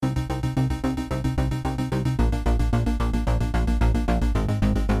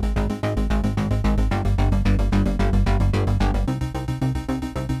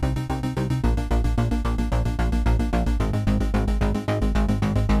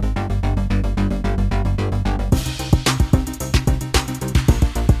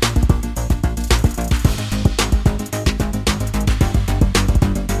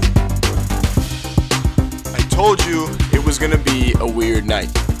weird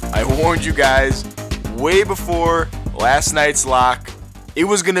night. I warned you guys way before last night's lock. It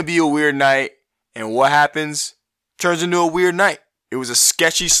was going to be a weird night, and what happens? Turns into a weird night. It was a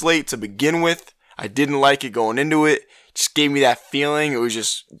sketchy slate to begin with. I didn't like it going into it. Just gave me that feeling. It was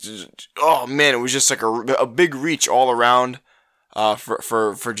just oh man, it was just like a big reach all around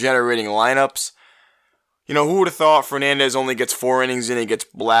for generating lineups. You know, who would have thought Fernandez only gets 4 innings and he gets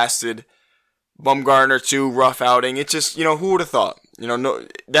blasted? Bumgarner too, rough outing. It's just, you know, who would have thought? You know, no,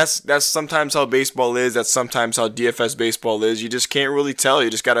 that's sometimes how baseball is. That's sometimes how DFS baseball is. You just can't really tell. You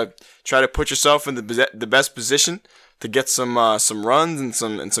just gotta try to put yourself in the best position to get some runs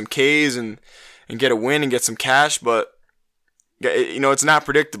and some Ks and get a win and get some cash. But you know, it's not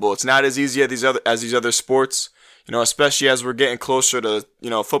predictable. It's not as easy as these other sports. You know, especially as we're getting closer to, you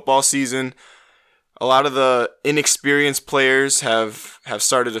know, football season. A lot of the inexperienced players have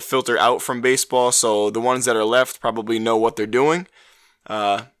started to filter out from baseball, so the ones that are left probably know what they're doing.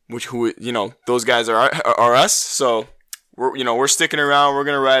 Those guys are us. So we're sticking around. We're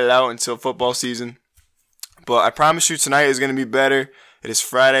gonna ride it out until football season. But I promise you, tonight is gonna be better. It is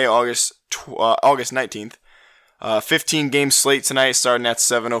Friday, August 19th. 15 game slate tonight, starting at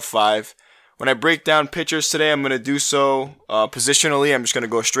 7:05. When I break down pitchers today, I'm going to do so positionally. I'm just going to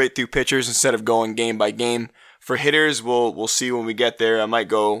go straight through pitchers instead of going game by game. For hitters, we'll see when we get there. I might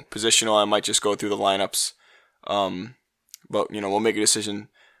go positional. I might just go through the lineups. But, you know, we'll make a decision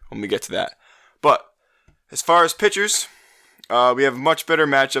when we get to that. But as far as pitchers, we have much better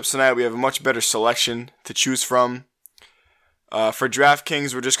matchups tonight. We have a much better selection to choose from. For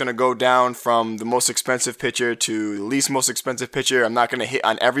DraftKings, we're just going to go down from the most expensive pitcher to the least most expensive pitcher. I'm not going to hit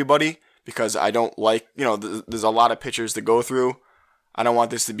on everybody, because I don't like, you know, there's a lot of pitchers to go through. I don't want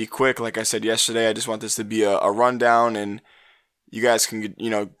this to be quick. Like I said yesterday, I just want this to be a rundown, and you guys can,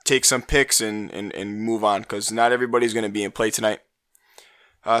 you know, take some picks and move on, because not everybody's going to be in play tonight.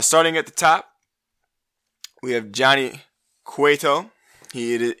 Starting at the top, we have Johnny Cueto.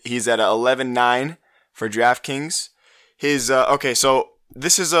 He's at 11.9 for DraftKings. So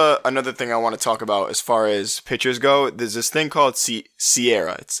this is another thing I want to talk about as far as pitchers go. There's this thing called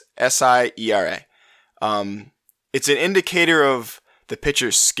SIERA. It's SIERA. It's an indicator of the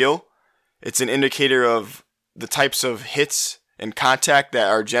pitcher's skill. It's an indicator of the types of hits and contact that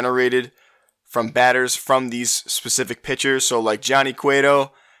are generated from batters from these specific pitchers. So like Johnny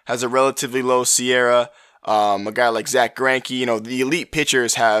Cueto has a relatively low SIERA. A guy like Zach Greinke, you know, the elite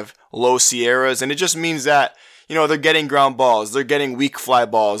pitchers have low SIERAs, and it just means that, you know, they're getting ground balls, they're getting weak fly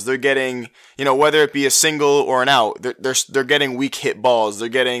balls, they're getting, you know, whether it be a single or an out, they're getting weak hit balls, they're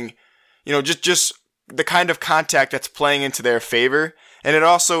getting, you know, just the kind of contact that's playing into their favor. And it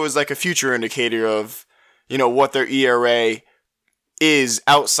also is like a future indicator of, you know, what their ERA is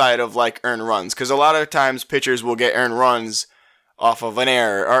outside of like earned runs. Because a lot of times pitchers will get earned runs off of an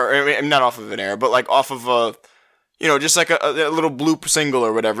error, or not off of an error, but like off of a, you know, just like a little bloop single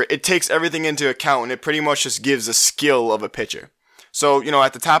or whatever. It takes everything into account, and it pretty much just gives a skill of a pitcher. So, you know,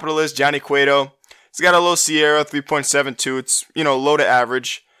 at the top of the list, Johnny Cueto. He's got a low SIERA, 3.72. It's, you know, low to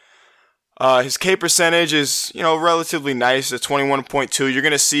average. His K percentage is, you know, relatively nice at 21.2. You're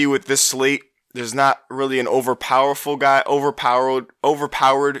going to see with this slate, there's not really an overpowered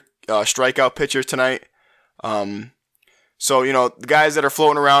strikeout pitcher tonight. So, you know, the guys that are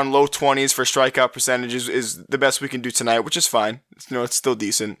floating around low 20s for strikeout percentages is the best we can do tonight, which is fine. You know, it's still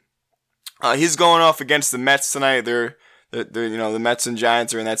decent. He's going off against the Mets tonight. They're you know, the Mets and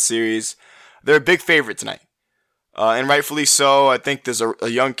Giants are in that series. They're a big favorite tonight. And rightfully so. I think there's a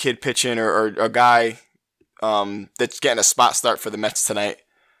young kid pitching or a guy that's getting a spot start for the Mets tonight.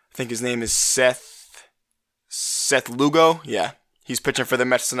 I think his name is Seth Lugo. Yeah, he's pitching for the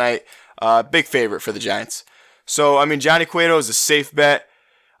Mets tonight. Big favorite for the Giants. So, I mean, Johnny Cueto is a safe bet.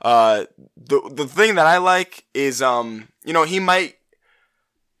 The thing that I like is, you know, he might,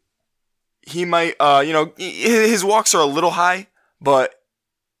 you know, his walks are a little high, but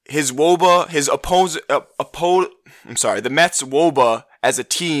his WOBA, the Mets' WOBA as a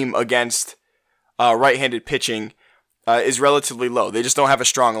team against right-handed pitching is relatively low. They just don't have a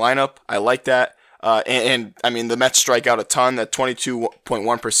strong lineup. I like that. And I mean, the Mets strike out a ton, at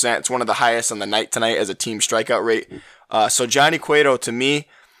 22.1%. It's one of the highest on the night tonight as a team strikeout rate. So Johnny Cueto, to me,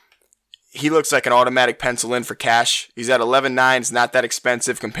 he looks like an automatic pencil in for cash. He's at 11.9. It's not that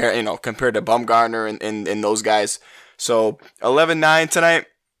expensive compared to Bumgarner and those guys. So 11.9 tonight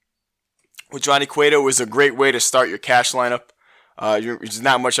with Johnny Cueto is a great way to start your cash lineup. There's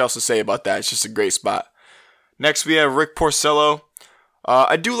not much else to say about that. It's just a great spot. Next, we have Rick Porcello.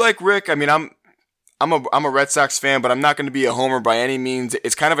 I do like Rick. I mean, I'm a Red Sox fan, but I'm not going to be a homer by any means.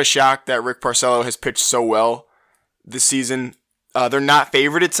 It's kind of a shock that Rick Porcello has pitched so well this season. They're not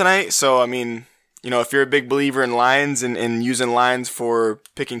favorited tonight, so I mean, if you're a big believer in lines and using lines for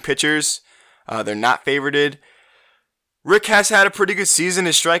picking pitchers, they're not favorited. Rick has had a pretty good season.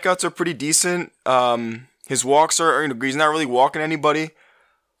 His strikeouts are pretty decent. His walks are, he's not really walking anybody,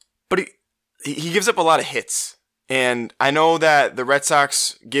 but he gives up a lot of hits. And I know that the Red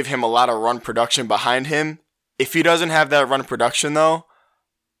Sox give him a lot of run production behind him. If he doesn't have that run production, though,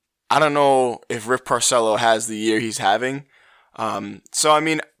 I don't know if Rick Porcello has the year he's having. So, I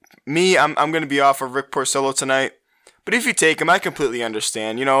mean, I'm going to be off of Rick Porcello tonight. But if you take him, I completely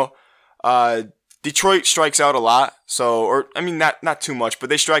understand. Detroit strikes out a lot. Not too much, but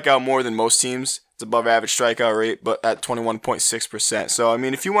they strike out more than most teams. It's above average strikeout rate, but at 21.6%. So, I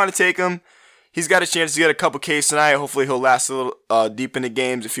mean, if you want to take him, he's got a chance to get a couple Ks tonight. Hopefully he'll last a little deep in the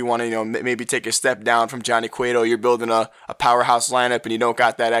games. If you want to, maybe take a step down from Johnny Cueto, you're building a powerhouse lineup and you don't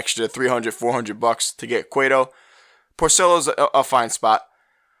got that extra $300, $400 to get Cueto. Porcello's a fine spot.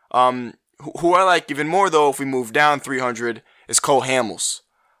 Who I like even more though, if we move down 300, is Cole Hamels.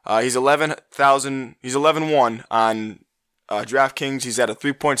 He's 11-1 on DraftKings. He's at a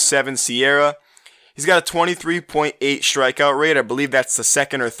 3.7 Sierra. He's got a 23.8 strikeout rate. I believe that's the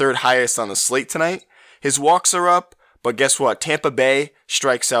second or third highest on the slate tonight. His walks are up, but guess what? Tampa Bay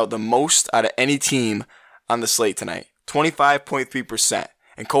strikes out the most out of any team on the slate tonight. 25.3%.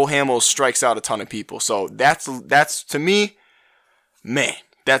 And Cole Hamels strikes out a ton of people. So that's to me, man,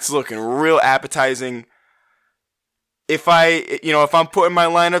 that's looking real appetizing. If I'm putting my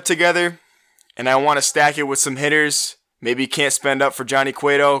lineup together and I want to stack it with some hitters, maybe you can't spend up for Johnny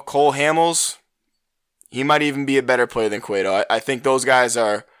Cueto, Cole Hamels, he might even be a better player than Cueto. I think those guys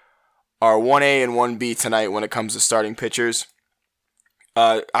are 1A and 1B tonight when it comes to starting pitchers.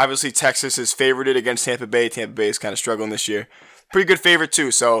 Obviously, Texas is favorited against Tampa Bay. Tampa Bay is kind of struggling this year. Pretty good favorite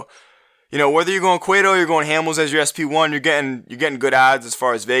too. So, whether you're going Cueto or you're going Hamels as your SP1, you're getting good odds as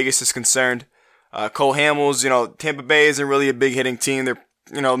far as Vegas is concerned. Cole Hamels, Tampa Bay isn't really a big hitting team.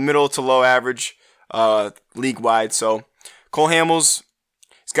 They're, middle to low average league wide. So, Cole Hamels,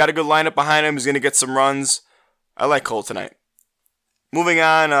 he's got a good lineup behind him. He's going to get some runs. I like Cole tonight. Moving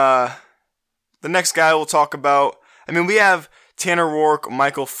on, the next guy we'll talk about, we have Tanner Roark,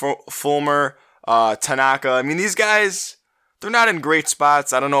 Michael Fulmer, Tanaka. These guys, they're not in great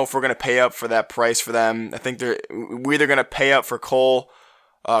spots. I don't know if we're going to pay up for that price for them. I think we're either going to pay up for Cole,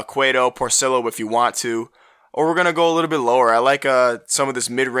 Cueto, Porcello if you want to, or we're going to go a little bit lower. I like some of this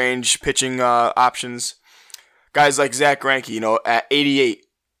mid-range pitching options. Guys like Zach Greinke, at 88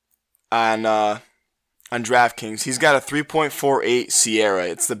 on DraftKings. He's got a 3.48 Sierra.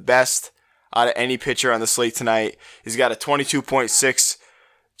 It's the best out of any pitcher on the slate tonight. He's got a 22.6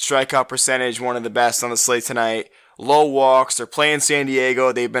 strikeout percentage, one of the best on the slate tonight. Low walks. They're playing San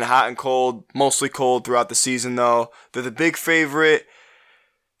Diego. They've been hot and cold, mostly cold throughout the season, though. They're the big favorite.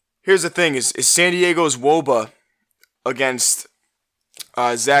 Here's the thing: is San Diego's WOBA against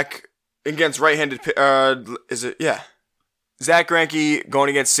against right-handed? Zach Greinke going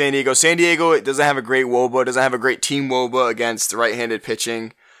against San Diego. San Diego doesn't have a great WOBA, doesn't have a great team WOBA against right-handed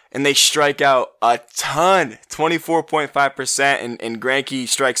pitching, and they strike out a ton, 24.5%, and Greinke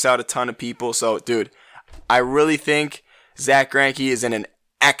strikes out a ton of people. So, dude, I really think Zach Greinke is in an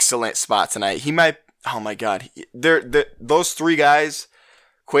excellent spot tonight. He might, oh my God, those three guys,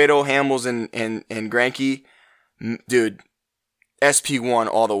 Cueto, Hamels, and Greinke, dude, SP1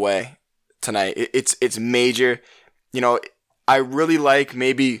 all the way tonight. It's major. I really like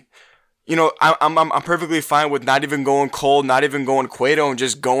maybe, I'm perfectly fine with not even going Cole, not even going Cueto, and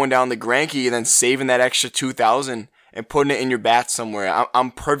just going down the Greinke and then saving that extra $2,000 and putting it in your bat somewhere.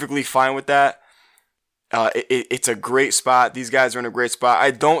 I'm perfectly fine with that. It's a great spot. These guys are in a great spot.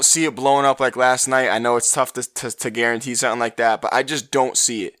 I don't see it blowing up like last night. I know it's tough to guarantee something like that, but I just don't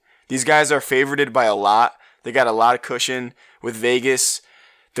see it. These guys are favorited by a lot. They got a lot of cushion with Vegas.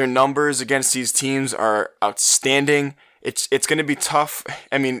 Their numbers against these teams are outstanding. It's going to be tough.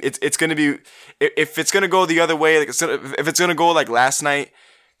 It's going to be, if it's going to go the other way, if it's going to go like last night,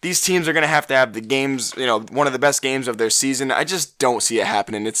 these teams are going to have the games, one of the best games of their season. I just don't see it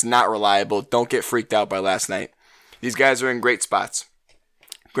happening. It's not reliable. Don't get freaked out by last night. These guys are in great spots.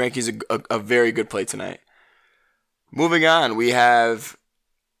 Greinke's a very good play tonight. Moving on, we have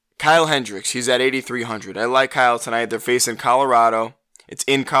Kyle Hendricks. He's at 8,300. I like Kyle tonight. They're facing Colorado. It's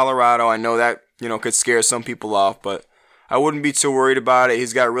in Colorado. I know that, could scare some people off, but I wouldn't be too worried about it.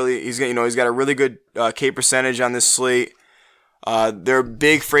 He's got a really good K percentage on this slate. They're a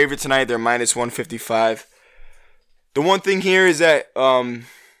big favorite tonight. They're minus 155. The one thing here is that Colorado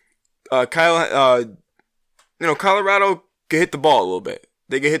can hit the ball a little bit.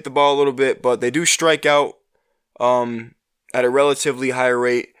 They can hit the ball a little bit, but they do strike out at a relatively high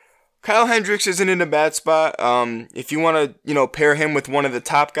rate. Kyle Hendricks isn't in a bad spot. If you want to, pair him with one of the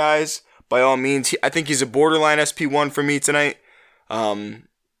top guys, by all means. I think he's a borderline SP1 for me tonight.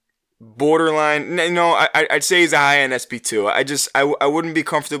 Borderline, I'd say he's a high-end SP2. I wouldn't be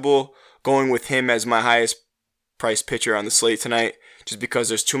comfortable going with him as my highest price pitcher on the slate tonight, just because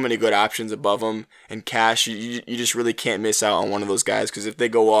there's too many good options above him. And cash, you just really can't miss out on one of those guys, because if they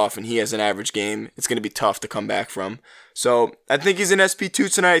go off and he has an average game, it's going to be tough to come back from. So I think he's an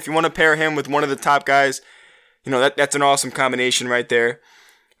SP2 tonight. If you want to pair him with one of the top guys, that's an awesome combination right there.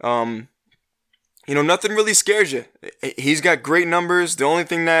 Nothing really scares you. He's got great numbers. The only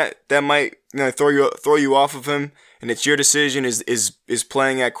thing that might throw you off of him, and it's your decision, is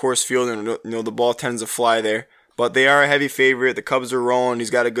playing at Coors Field, and the ball tends to fly there. But they are a heavy favorite. The Cubs are rolling. He's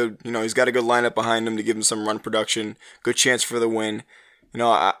got a good lineup behind him to give him some run production. Good chance for the win.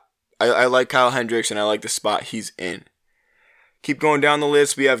 I like Kyle Hendricks, and I like the spot he's in. Keep going down the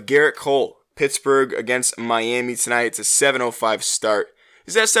list. We have Garrett Cole, Pittsburgh against Miami tonight. It's a 7:05 start.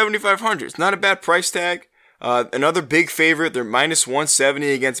 Is that 7,500? It's not a bad price tag. Another big favorite. They're minus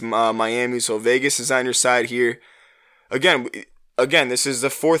 170 against Miami, so Vegas is on your side here. Again, this is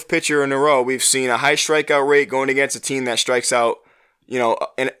the fourth pitcher in a row we've seen a high strikeout rate going against a team that strikes out,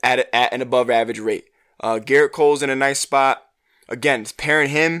 at an above average rate. Garrett Cole's in a nice spot. Again, pairing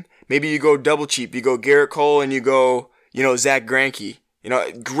him, maybe you go double cheap. You go Garrett Cole and you go, Zach Greinke.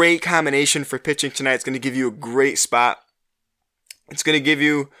 Great combination for pitching tonight. It's going to give you a great spot. It's going to give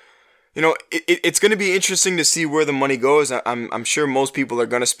you, it's going to be interesting to see where the money goes. I'm sure most people are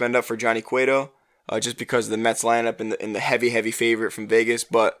going to spend up for Johnny Cueto, just because of the Mets lineup and the heavy favorite from Vegas.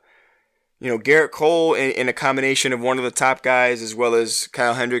 But, Garrett Cole in a combination of one of the top guys, as well as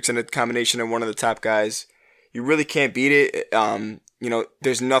Kyle Hendricks in a combination of one of the top guys, you really can't beat it.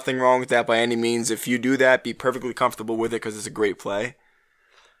 There's nothing wrong with that by any means. If you do that, be perfectly comfortable with it, because it's a great play.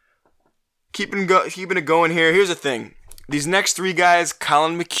 Keeping it going here. Here's the thing. These next three guys,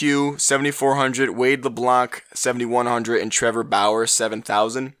 Colin McHugh, 7,400, Wade LeBlanc, 7,100, and Trevor Bauer,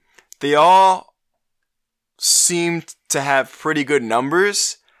 7,000. They all seem to have pretty good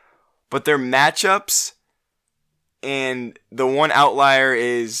numbers, but their matchups, and the one outlier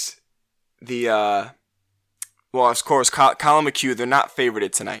is of course, Colin McHugh, they're not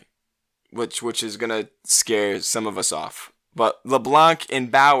favorited tonight, which is going to scare some of us off. But LeBlanc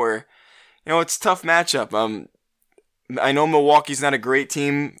and Bauer, it's a tough matchup. I know Milwaukee's not a great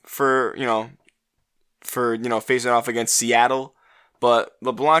team for facing off against Seattle, but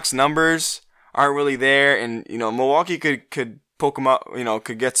LeBlanc's numbers aren't really there, and Milwaukee could poke him up,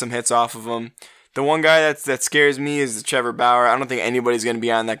 could get some hits off of him. The one guy that scares me is Trevor Bauer. I don't think anybody's going to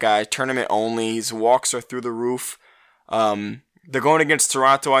be on that guy. Tournament only. His walks are through the roof. They're going against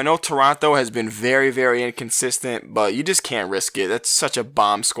Toronto. I know Toronto has been very, very inconsistent, but you just can't risk it. That's such a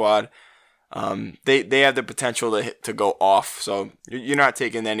bomb squad. They have the potential to go off, so you're not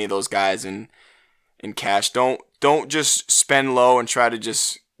taking any of those guys in cash. Don't just spend low and try to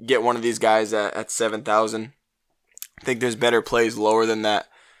just get one of these guys at 7,000. I think there's better plays lower than that.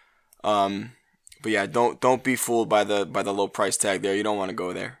 But yeah, don't be fooled by the low price tag there. You don't want to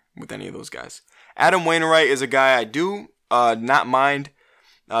go there with any of those guys. Adam Wainwright is a guy I do not mind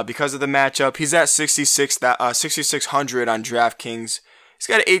because of the matchup. He's at 6,600 on DraftKings. He's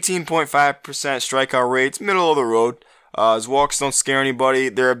got an 18.5% strikeout rate. It's middle of the road. His walks don't scare anybody.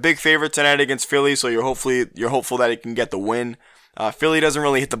 They're a big favorite tonight against Philly, so you're hopeful that he can get the win. Philly doesn't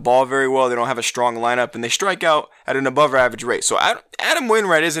really hit the ball very well. They don't have a strong lineup, and they strike out at an above average rate. So Adam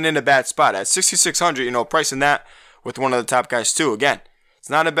Wainwright isn't in a bad spot at 6,600. Pricing that with one of the top guys too. Again, it's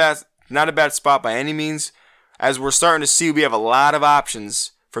not a bad spot by any means. As we're starting to see, we have a lot of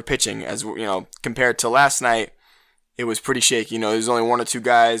options for pitching. As compared to last night, it was pretty shaky. There's only one or two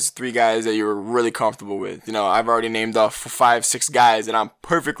guys, three guys that you were really comfortable with. I've already named off 5, 6 guys that I'm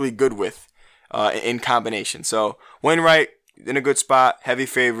perfectly good with in combination. So Wainwright in a good spot, heavy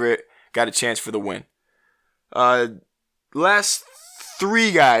favorite, got a chance for the win. Last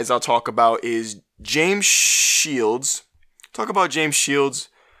 3 guys I'll talk about is James Shields. We'll talk about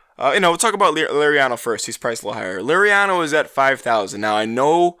Liriano first. He's priced a little higher. Liriano is at 5,000. Now I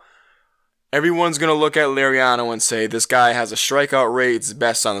know everyone's going to look at Liriano and say this guy has a strikeout rate. It's the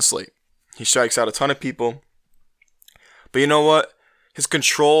best on the slate. He strikes out a ton of people. But you know what? His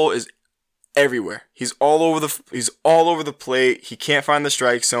control is everywhere. He's all over the plate. He can't find the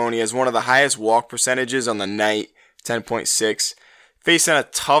strike zone. He has one of the highest walk percentages on the night, 10.6. Facing a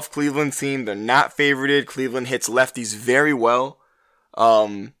tough Cleveland team. They're not favorited. Cleveland hits lefties very well.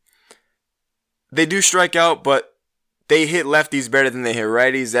 They do strike out, but they hit lefties better than they hit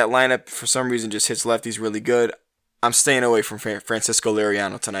righties. That lineup, for some reason, just hits lefties really good. I'm staying away from Francisco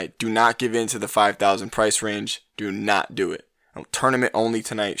Liriano tonight. Do not give in to the 5,000 price range. Do not do it. Tournament only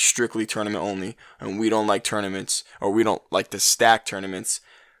tonight, strictly tournament only. And we don't like tournaments, or we don't like to stack tournaments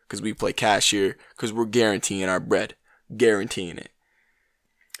because we play cash here because we're guaranteeing our bread. Guaranteeing it.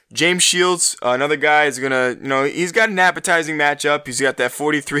 James Shields, another guy, is going to, he's got an appetizing matchup. He's got that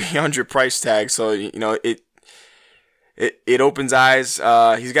 4,300 price tag, so, it opens eyes.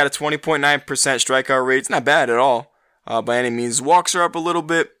 He's got a 20.9% strikeout rate. It's not bad at all by any means. Walks are up a little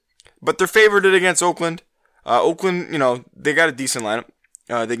bit, but they're favored against Oakland. Oakland, they got a decent lineup.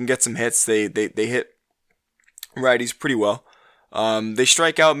 They can get some hits. They hit righties pretty well. They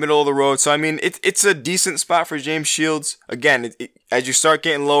strike out middle of the road. So, I mean, it's a decent spot for James Shields. Again, as you start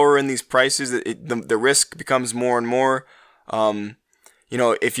getting lower in these prices, the risk becomes more and more.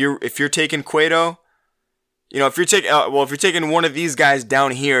 If you're taking Cueto, if you're taking one of these guys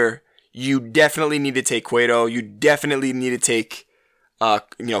down here, you definitely need to take Cueto. You definitely need to take,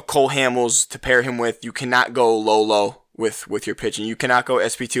 Cole Hamels to pair him with. You cannot go low with your pitching. You cannot go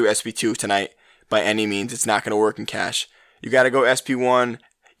SP2 tonight by any means. It's not going to work in cash. You got to go SP1,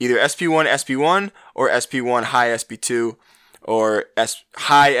 either SP1 or SP1 high SP2 or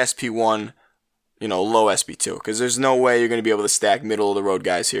high SP1, low SP2, because there's no way you're going to be able to stack middle of the road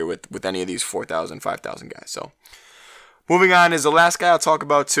guys here with any of these 4,000, 5,000 guys. So moving on is the last guy I'll talk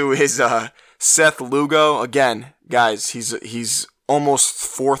about too is Seth Lugo. Again, guys, he's almost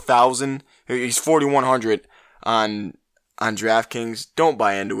 4,000. He's 4,100 on DraftKings. Don't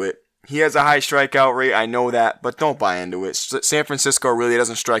buy into it. He has a high strikeout rate, I know that, but don't buy into it. San Francisco really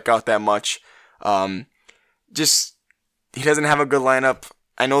doesn't strike out that much. He doesn't have a good lineup.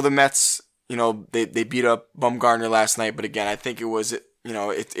 I know the Mets, they beat up Bumgarner last night, but again, I think it was,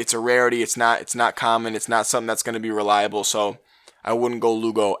 it's a rarity. It's not common. It's not something that's going to be reliable. So I wouldn't go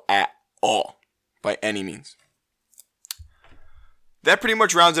Lugo at all by any means. That pretty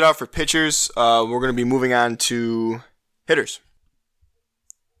much rounds it out for pitchers. We're going to be moving on to hitters.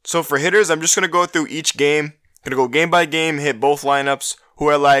 So for hitters, I'm just going to go through each game. I'm going to go game by game, hit both lineups, who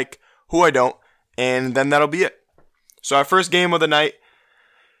I like, who I don't, and then that'll be it. So our first game of the night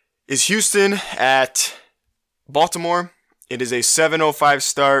is Houston at Baltimore. It is a 7:05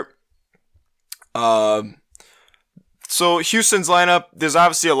 start. So Houston's lineup, there's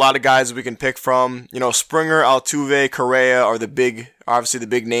obviously a lot of guys we can pick from. Springer, Altuve, Correa are the big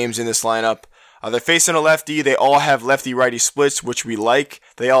names in this lineup. They're facing a lefty. They all have lefty-righty splits, which we like.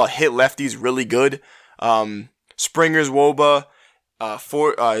 They all hit lefties really good. Springer's WOBA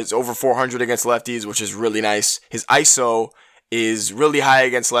is over 400 against lefties, which is really nice. His ISO is really high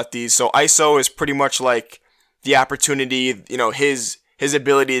against lefties. So ISO is pretty much like the opportunity, his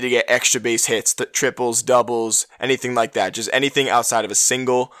ability to get extra base hits, triples, doubles, anything like that. Just anything outside of a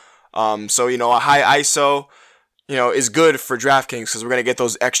single. So a high ISO, is good for DraftKings because we're going to get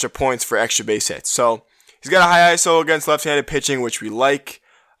those extra points for extra base hits. So he's got a high ISO against left-handed pitching, which we like.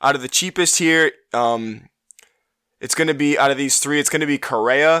 Out of the cheapest here, it's going to be, out of these three, it's going to be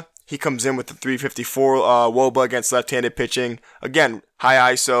Correa. He comes in with the 354 WOBA against left-handed pitching. Again,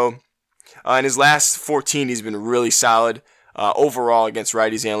 high ISO. In his last 14, he's been really solid overall against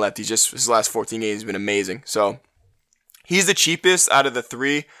righties and lefties. Just his last 14 games has been amazing. So he's the cheapest out of the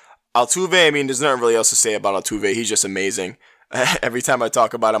three. Altuve, there's nothing really else to say about Altuve. He's just amazing. Every time I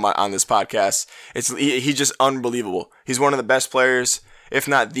talk about him on this podcast, he's just unbelievable. He's one of the best players, if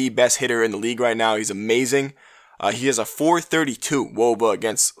not the best hitter in the league right now. He's amazing. He has a 432 WOBA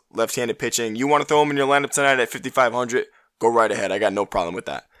against left-handed pitching. You want to throw him in your lineup tonight at 5,500? Go right ahead. I got no problem with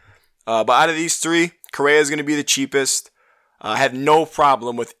that. But out of these three, Correa is going to be the cheapest. I have no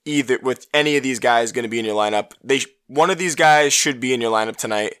problem with any of these guys going to be in your lineup. One of these guys should be in your lineup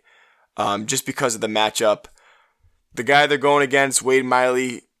tonight. Just because of the matchup. The guy they're going against, Wade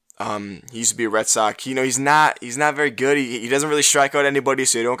Miley, he used to be a Red Sox. He's not very good. He doesn't really strike out anybody,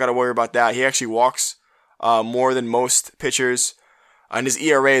 so you don't got to worry about that. He actually walks more than most pitchers, and his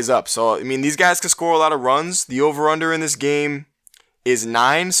ERA is up. So, these guys can score a lot of runs. The over-under in this game is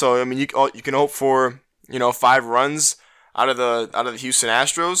 9, so, you can hope for, 5 runs out of the Houston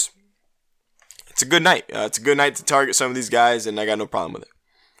Astros. It's a good night. It's a good night to target some of these guys, and I got no problem with it.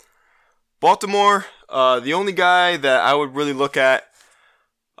 Baltimore, the only guy that I would really look at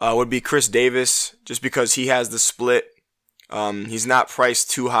would be Chris Davis, just because he has the split. He's not priced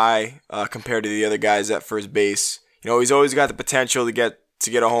too high compared to the other guys at first base. He's always got the potential to get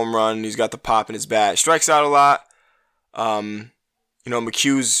a home run. He's got the pop in his bat. Strikes out a lot.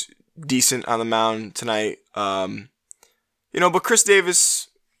 McHugh's decent on the mound tonight. But Chris Davis,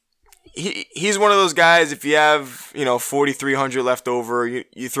 he's one of those guys, if you have, 4,300 left over,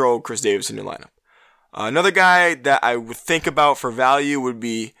 you throw Chris Davis in your lineup. Another guy that I would think about for value would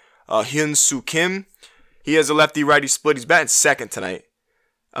be Hyun Soo Kim. He has a lefty-righty split. He's batting second tonight,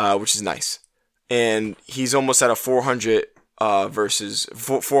 which is nice. And he's almost at a 400 versus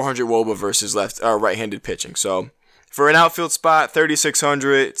 400 WOBA versus right-handed pitching. So for an outfield spot,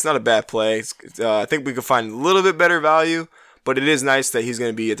 3,600, it's not a bad play. I think we could find a little bit better value, but it is nice that he's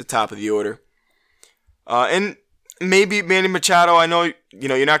going to be at the top of the order. And maybe Manny Machado. I know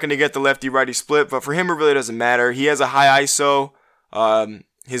you're not going to get the lefty-righty split, but for him it really doesn't matter. He has a high ISO.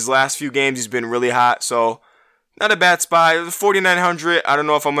 His last few games he's been really hot, so not a bad spot. 4,900. I don't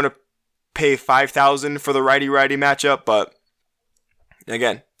know if I'm going to pay 5,000 for the righty-righty matchup, but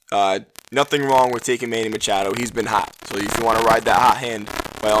again, nothing wrong with taking Manny Machado. He's been hot, so if you want to ride that hot hand,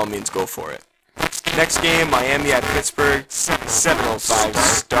 by all means, go for it. Next game, Miami at Pittsburgh, 7:05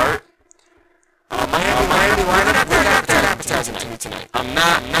 start. Miami lineup, we're not that appetizing to me tonight.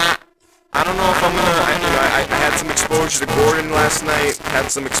 I don't know if I'm gonna. I had some exposure to Gordon last night.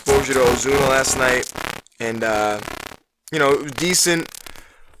 Had some exposure to Ozuna last night, and it was decent.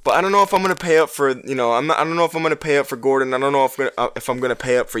 But I don't know if I'm gonna pay up for. I don't know if I'm gonna pay up for Gordon. I don't know if I'm gonna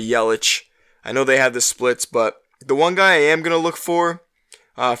pay up for Yelich. I know they have the splits, but the one guy I am gonna look for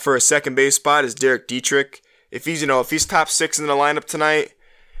a second base spot is Derek Dietrich. If he's top 6 in the lineup tonight,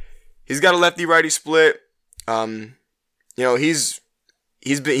 he's got a lefty-righty split.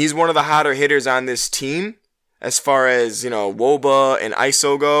 He's one of the hotter hitters on this team as far as WOBA and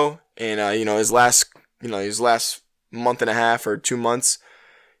ISO go, and his last month and a half or 2 months,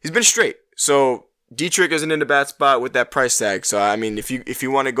 he's been straight. So Dietrich isn't in the bad spot with that price tag. So I mean, if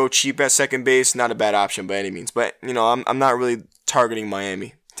you want to go cheap at second base, not a bad option by any means. But I'm not really targeting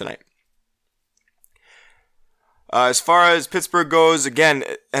Miami tonight. As far as Pittsburgh goes, again,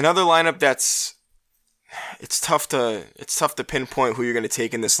 another lineup that's it's tough to pinpoint who you're going to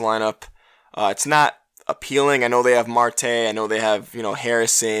take in this lineup. It's not appealing. I know they have Marte. I know they have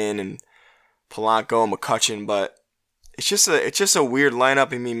Harrison and Polanco and McCutchen, but it's just a weird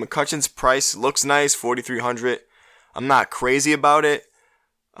lineup. I mean, McCutchen's price looks nice, 4,300. I'm not crazy about it.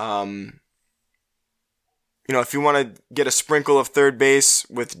 If you want to get a sprinkle of third base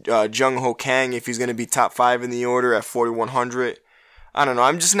with Jung Ho Kang, if he's going to be top 5 in the order at 4,100. I don't know.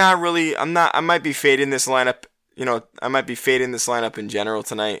 I'm just not really. I might be fading this lineup. I might be fading this lineup in general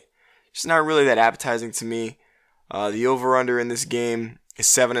tonight. It's not really that appetizing to me. The over/under in this game is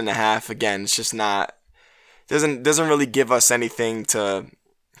 7.5. Again, it's just not. Doesn't really give us anything to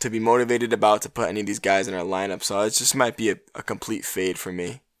be motivated about to put any of these guys in our lineup. So it just might be a complete fade for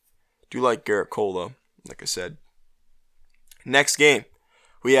me. Do like Garrett Cole though, like I said. Next game,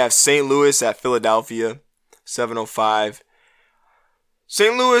 we have St. Louis at Philadelphia, 7:05.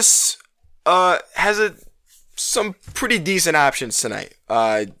 St. Louis has some pretty decent options tonight.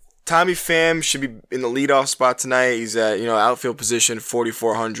 Tommy Pham should be in the leadoff spot tonight. He's at outfield position,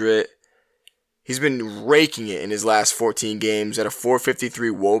 4,400. He's been raking it in his last 14 games at a 453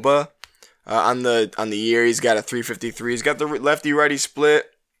 WOBA. On the year, he's got a 353. He's got the lefty-righty split.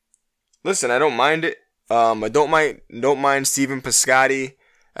 Listen, I don't mind it. I don't mind Steven Piscotty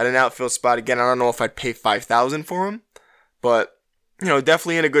at an outfield spot. Again, I don't know if I'd pay 5,000 for him, but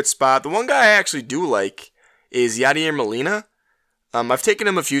definitely in a good spot. The one guy I actually do like is Yadier Molina. I've taken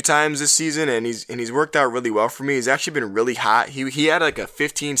him a few times this season, and he's worked out really well for me. He's actually been really hot. He had like a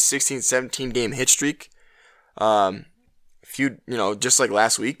 15, 16, 17 game hit streak. Just like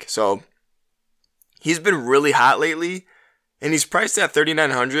last week. So he's been really hot lately, and he's priced at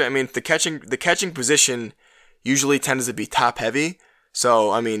 3,900. I mean, the catching position usually tends to be top heavy.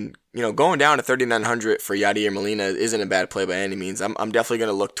 So I mean, going down to 3,900 for Yadier Molina isn't a bad play by any means. I'm definitely going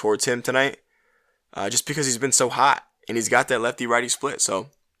to look towards him tonight, just because he's been so hot and he's got that lefty-righty split. So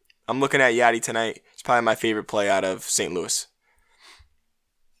I'm looking at Yadi tonight. It's probably my favorite play out of St. Louis.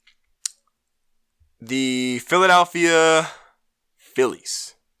 The Philadelphia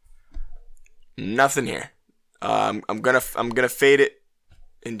Phillies. Nothing here. I'm gonna fade it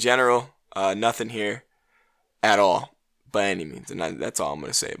in general. Nothing here at all by any means, and that's all I'm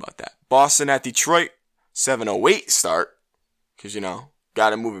gonna say about that. Boston at Detroit, 7:08 start, because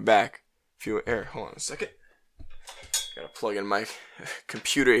gotta move it back. Hold on a second. Gotta plug in my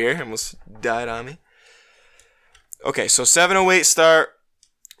computer here. Almost died on me. Okay, so 7:08 start.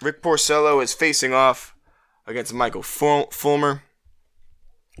 Rick Porcello is facing off against Michael Fulmer.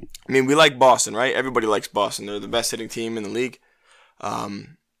 I mean, we like Boston, right? Everybody likes Boston. They're the best hitting team in the league.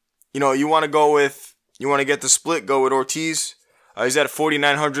 You want to get the split, go with Ortiz. He's at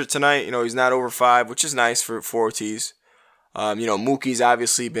 4,900 tonight. He's not over 5, which is nice for Ortiz. Mookie's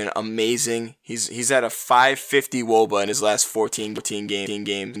obviously been amazing. He's had a 550 WOBA in his last 14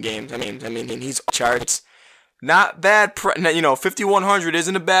 games. I mean, he's charts. Not bad. 5,100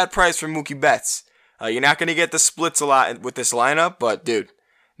 isn't a bad price for Mookie Betts. You're not going to get the splits a lot with this lineup, but dude,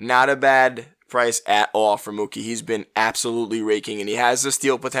 not a bad price at all for Mookie. He's been absolutely raking, and he has the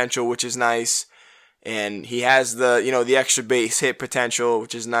steal potential, which is nice, and he has the extra base hit potential,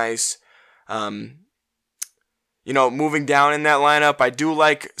 which is nice. Moving down in that lineup, I do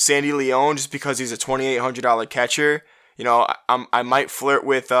like Sandy Leon just because he's a $2,800 catcher. I might flirt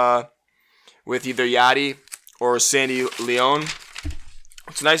with either Yadi or Sandy Leon.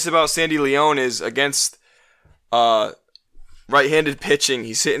 What's nice about Sandy Leon is against right-handed pitching,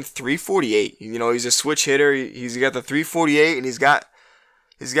 he's hitting 348. He's a switch hitter. He's got the 348, and he's got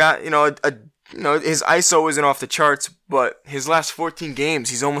his ISO isn't off the charts, but his last 14 games,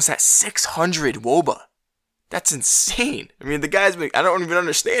 he's almost at 600 WOBA. That's insane. I mean, the guy's been, I don't even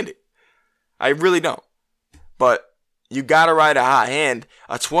understand it. I really don't. But you gotta ride a hot hand.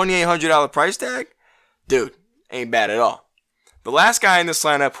 A $2,800 price tag? Dude, ain't bad at all. The last guy in this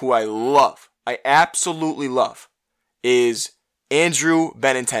lineup who I absolutely love, is Andrew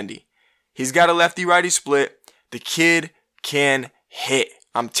Benintendi. He's got a lefty-righty split. The kid can hit.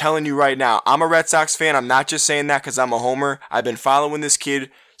 I'm telling you right now. I'm a Red Sox fan. I'm not just saying that because I'm a homer. I've been following this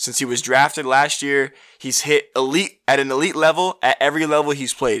kid since he was drafted last year. He's hit at an elite level at every level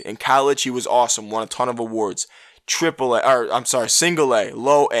he's played. In college, he was awesome. Won a ton of awards. Single A,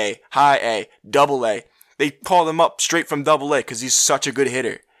 low A, high A, double A. They called him up straight from double A because he's such a good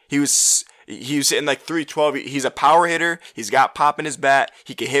hitter. He was hitting like 312. He's a power hitter. He's got pop in his bat.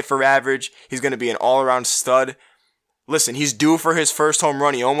 He can hit for average. He's going to be an all-around stud. Listen, he's due for his first home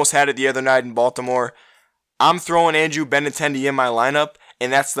run. He almost had it the other night in Baltimore. I'm throwing Andrew Benintendi in my lineup,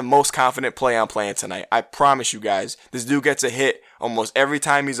 and that's the most confident play I'm playing tonight. I promise you guys. This dude gets a hit almost every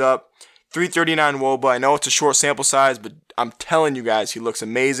time he's up. 339 WOBA. I know it's a short sample size, but I'm telling you guys, he looks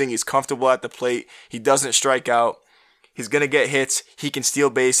amazing. He's comfortable at the plate. He doesn't strike out. He's going to get hits. He can steal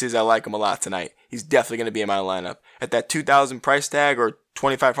bases. I like him a lot tonight. He's definitely going to be in my lineup. At that $2,000 price tag or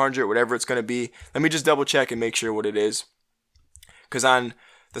 $2,500, whatever it's going to be, let me just double check and make sure what it is. Because on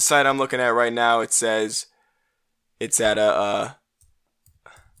the site I'm looking at right now, it says it's at a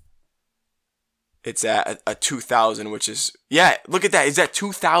 2,000, which is, yeah, look at that. It's at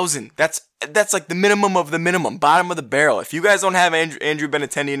 2,000. That's like the minimum of the minimum, bottom of the barrel. If you guys don't have Andrew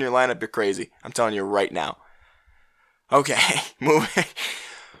Benintendi in your lineup, you're crazy. I'm telling you right now. Okay, moving.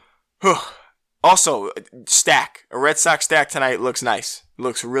 Also, stack. A Red Sox stack tonight looks nice.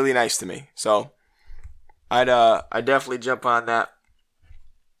 Looks really nice to me. So, I'd definitely jump on that.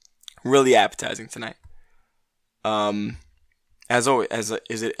 Really appetizing tonight. As always, as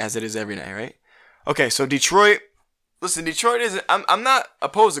it is every night, right? Okay, so Detroit. Listen, Detroit is. I'm not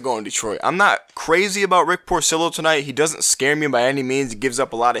opposed to going to Detroit. I'm not crazy about Rick Porcello tonight. He doesn't scare me by any means. He gives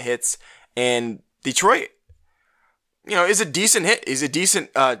up a lot of hits, and Detroit, is a decent hit. He's a decent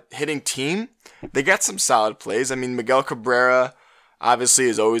hitting team. They got some solid plays. I mean, Miguel Cabrera obviously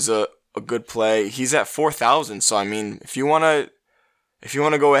is always a good play. He's at 4,000, so I mean, if you want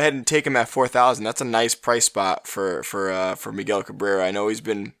to go ahead and take him at 4,000, that's a nice price spot for Miguel Cabrera. I know he's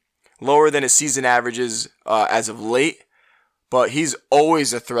been lower than his season averages as of late, but he's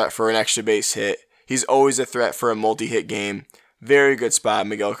always a threat for an extra base hit. He's always a threat for a multi-hit game. Very good spot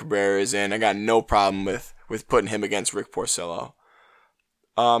Miguel Cabrera is in. I got no problem with putting him against Rick Porcello.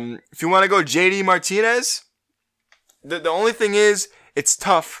 If you want to go JD Martinez, the only thing is it's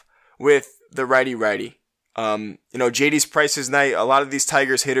tough with the righty-righty. JD's price is nice. A lot of these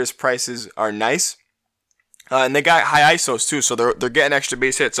Tigers hitters' prices are nice. And they got high ISOs too, so they're getting extra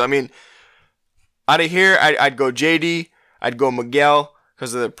base hits. So, I mean, out of here, I'd go JD. I'd go Miguel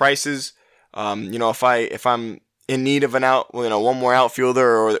because of the prices. If I'm in need of one more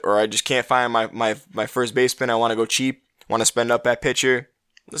outfielder, or I just can't find my first baseman, I want to go cheap. Want to spend up at pitcher.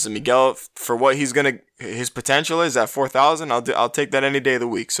 Listen, Miguel, for what his potential is at 4,000, I'll take that any day of the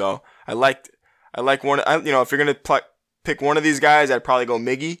week. So I like one. If you're gonna pick one of these guys, I'd probably go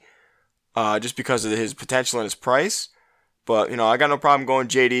Miggy. Just because of his potential and his price. But, I got no problem going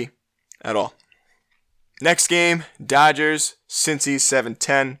JD at all. Next game, Dodgers, Cincy,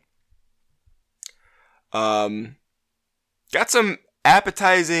 7-10. Got some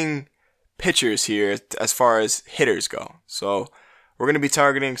appetizing pitchers here as far as hitters go. So, we're going to be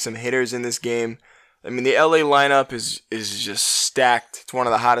targeting some hitters in this game. I mean, the LA lineup is just stacked. It's one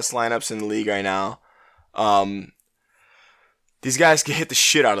of the hottest lineups in the league right now. These guys can hit the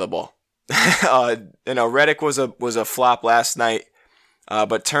shit out of the ball. Reddick was a flop last night.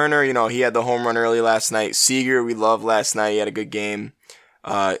 But Turner, he had the home run early last night. Seager, we loved last night. He had a good game.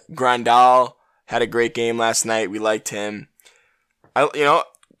 Grandal had a great game last night. We liked him.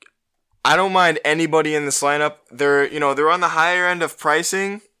 I don't mind anybody in this lineup. They're on the higher end of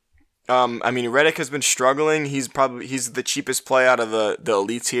pricing. Reddick has been struggling. He's the cheapest play out of the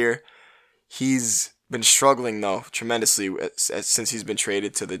elites here. He's been struggling though tremendously since he's been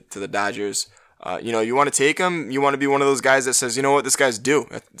traded to the Dodgers. You want to take him. You want to be one of those guys that says, you know what, this guy's due.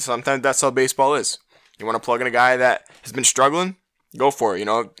 Sometimes that's how baseball is. You want to plug in a guy that has been struggling, go for it.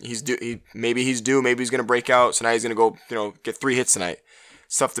 He's due. Maybe he's due. Maybe he's gonna break out. So now he's gonna go, get 3 hits tonight.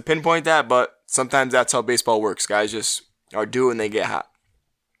 It's tough to pinpoint that, but sometimes that's how baseball works. Guys just are due and they get hot.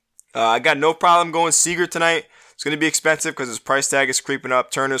 I got no problem going Seager tonight. It's going to be expensive because his price tag is creeping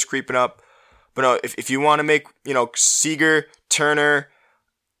up. Turner's creeping up. But no, if you want to make, Seager, Turner,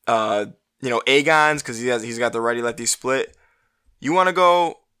 Agons, because he's got the righty-lefty split. You want to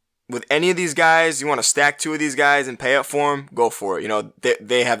go with any of these guys, you want to stack 2 of these guys and pay up for them, go for it.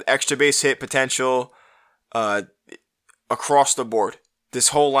 They have extra base hit potential across the board. This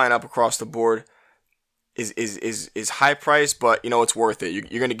whole lineup across the board is high price, but it's worth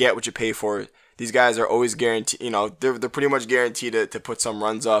it. You're gonna get what you pay for. These guys are always guaranteed. They're pretty much guaranteed to put some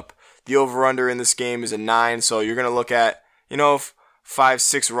runs up. The over under in this game is a 9, so you're gonna look at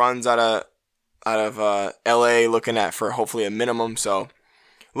 5-6 runs out of LA, looking at for hopefully a minimum. So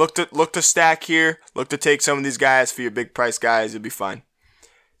look to stack here. Look to take some of these guys for your big price guys. It'll be fine.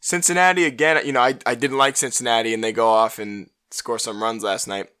 Cincinnati again. I didn't like Cincinnati, and they go off and score some runs last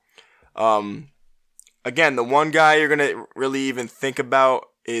night. Again, the one guy you're gonna really even think about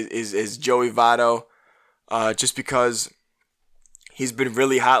is Joey Votto, just because he's been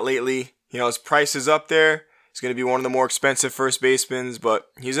really hot lately. His price is up there. He's gonna be one of the more expensive first basemen, but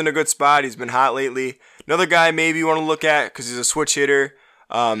he's in a good spot. He's been hot lately. Another guy maybe you want to look at because he's a switch hitter,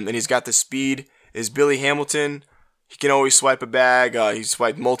 and he's got the speed, is Billy Hamilton. He can always swipe a bag. He's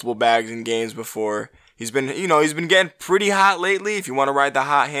swiped multiple bags in games before. He's been getting pretty hot lately. If you want to ride the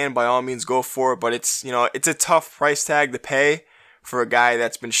hot hand, by all means, go for it. But it's a tough price tag to pay for a guy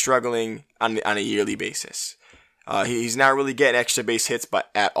that's been struggling on a yearly basis. He's not really getting extra base hits, but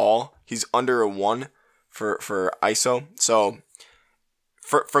at all. He's under a 1 for ISO. So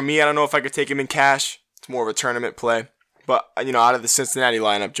for me, I don't know if I could take him in cash. It's more of a tournament play. But out of the Cincinnati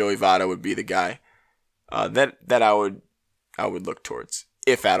lineup, Joey Votto would be the guy that I would look towards,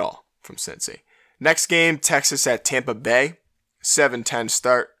 if at all, from Cincy. Next game, Texas at Tampa Bay, 7-10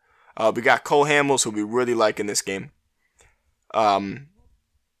 start. We got Cole Hamels, who we really like in this game. So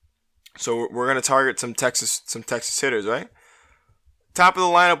we're gonna target some Texas hitters, right? Top of the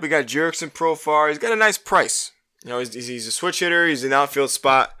lineup, we got Jurickson Profar. He's got a nice price. He's a switch hitter. He's an outfield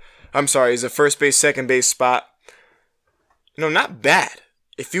spot. He's a first base, second base spot. Not bad.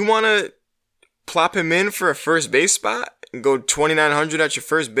 If you want to plop him in for a first base spot and go 2,900 at your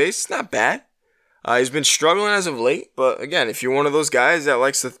first base, it's not bad. He's been struggling as of late, but again, if you're one of those guys that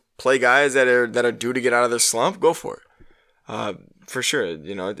likes to play guys that are due to get out of their slump, go for it. For sure,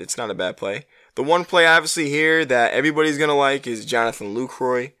 it's not a bad play. The one play obviously here that everybody's gonna like is Jonathan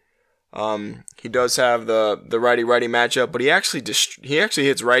Lucroy. He does have the righty-righty matchup, but he actually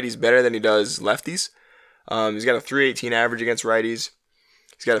hits righties better than he does lefties. He's got a 318 average against righties.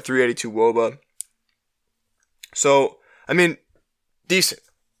 He's got a 382 WOBA. So decent.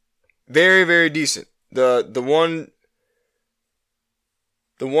 Very, very decent. The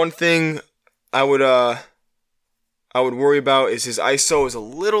one thing I would worry about is his ISO is a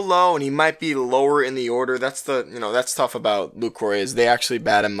little low, and he might be lower in the order. That's tough about Lucroy, is they actually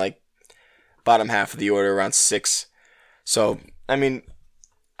bat him like bottom half of the order, around 6. So I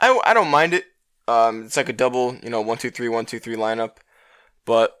don't mind it. It's like a double, 1-2-3, 1-2-3 lineup,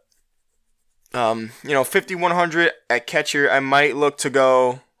 but 5,100 at catcher. I might look to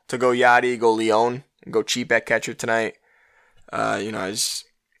go Yachty, go Leon, and go cheap at catcher tonight. I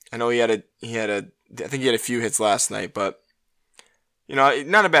know he had I think he had a few hits last night, but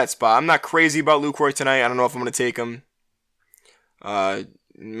not a bad spot. I'm not crazy about Lucroy tonight. I don't know if I'm gonna take him. It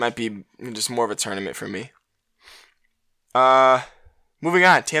might be just more of a tournament for me. Moving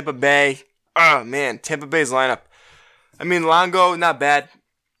on, Tampa Bay. Oh man, Tampa Bay's lineup. Longo, not bad.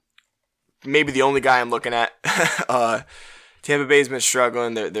 Maybe the only guy I'm looking at. Tampa Bay's been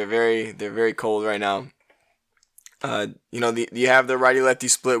struggling. They're very cold right now. You have the righty-lefty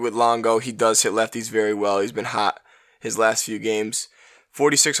split with Longo. He does hit lefties very well. He's been hot his last few games.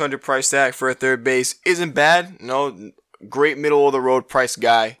 4,600 price tag for a third base isn't bad. Great middle of the road price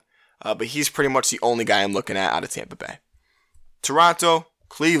guy. But he's pretty much the only guy I'm looking at out of Tampa Bay. Toronto,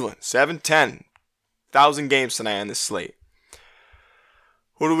 Cleveland, 7-10. 1,000 games tonight on this slate.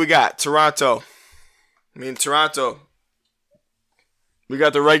 Who do we got? Toronto. Toronto. We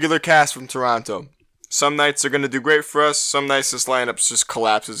got the regular cast from Toronto. Some nights they're going to do great for us. Some nights this lineup just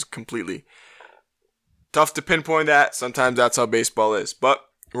collapses completely. Tough to pinpoint that. Sometimes that's how baseball is. But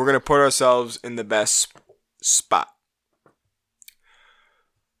we're going to put ourselves in the best spot.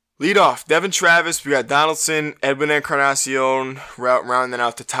 Lead off, Devin Travis. We got Donaldson, Edwin Encarnacion, rounding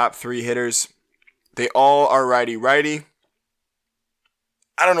out the top 3 hitters. They all are righty-righty.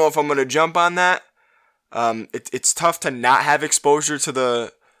 I don't know if I'm going to jump on that. It's tough to not have exposure to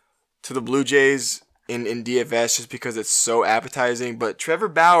the Blue Jays in DFS just because it's so appetizing. But Trevor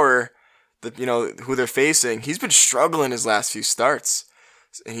Bauer, who they're facing, he's been struggling his last few starts.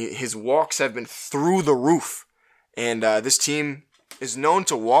 And his walks have been through the roof. And this team is known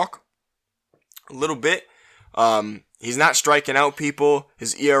to walk a little bit. He's not striking out people.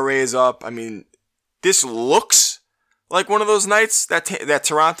 His ERA is up. This looks like one of those nights that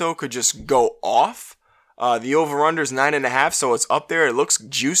Toronto could just go off. The over-under is 9.5, so it's up there. It looks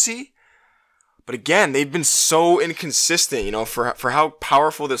juicy. But again, they've been so inconsistent. For how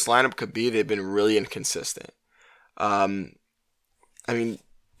powerful this lineup could be, they've been really inconsistent.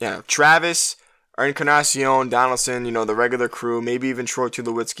 Travis, Encarnacion, Donaldson, the regular crew, maybe even Troy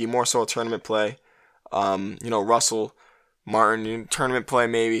Tulowitzki, more so a tournament play. Russell, Martin, tournament play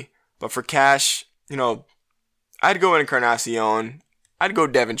maybe. But for cash, I'd go Encarnacion. I'd go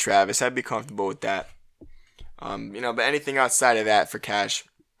Devin Travis. I'd be comfortable with that. But anything outside of that for cash,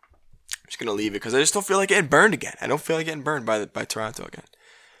 I'm just going to leave it because I just don't feel like getting burned again. I don't feel like getting burned by Toronto again.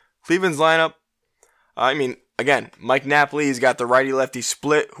 Cleveland's lineup, again, Mike Napoli, he's got the righty-lefty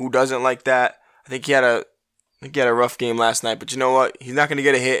split. Who doesn't like that? I think he had a rough game last night, but you know what? He's not going to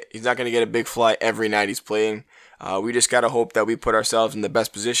get a hit. He's not going to get a big fly every night he's playing. We just got to hope that we put ourselves in the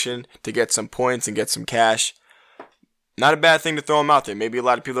best position to get some points and get some cash. Not a bad thing to throw him out there. Maybe a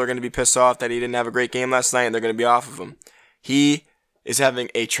lot of people are going to be pissed off that he didn't have a great game last night and they're going to be off of him. He is having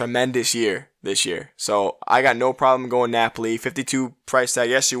a tremendous year this year. So I got no problem going Napoli. 52 price tag.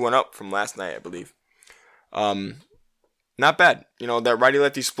 Yes, he went up from last night, I believe. Not bad. That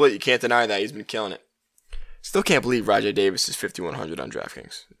righty-lefty split, you can't deny that. He's been killing it. Still can't believe Rajai Davis is 5,100 on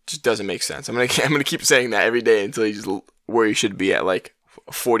DraftKings. It just doesn't make sense. I'm gonna keep saying that every day until he's where he should be at, like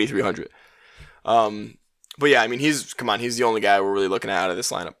 4,300. But yeah, he's the only guy we're really looking at out of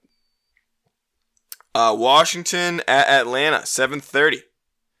this lineup. Washington at Atlanta, 7:30.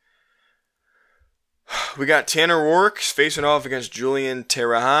 We got Tanner Roark facing off against Julian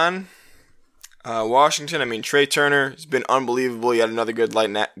Teheran. Washington, Trey Turner has been unbelievable. He had another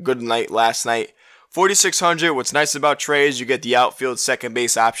good night last night. 4,600. What's nice about Trey is you get the outfield second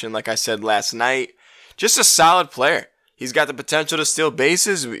base option, like I said last night. Just a solid player. He's got the potential to steal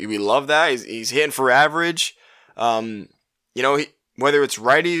bases. We love that. He's hitting for average. Whether it's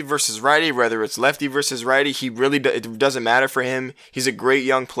righty versus righty, whether it's lefty versus righty, it doesn't matter for him. He's a great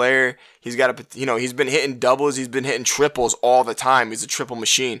young player. He's been hitting doubles. He's been hitting triples all the time. He's a triple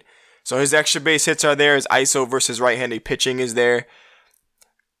machine. So his extra base hits are there. His ISO versus right-handed pitching is there.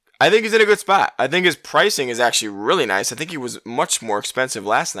 I think he's in a good spot. I think his pricing is actually really nice. I think he was much more expensive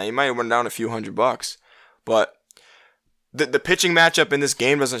last night. He might have went down a few $100. But the pitching matchup in this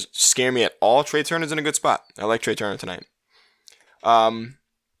game doesn't scare me at all. Trey Turner's in a good spot. I like Trey Turner tonight.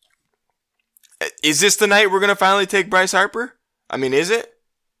 Is this the night we're going to finally take Bryce Harper? Is it?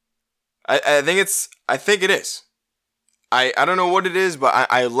 I think it is. I don't know what it is, but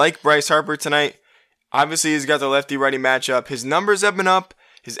I like Bryce Harper tonight. Obviously, he's got the lefty-righty matchup. His numbers have been up.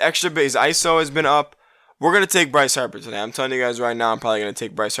 His ISO has been up. We're going to take Bryce Harper tonight. I'm telling you guys right now, I'm probably going to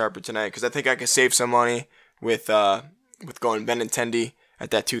take Bryce Harper tonight because I think I can save some money with going Benintendi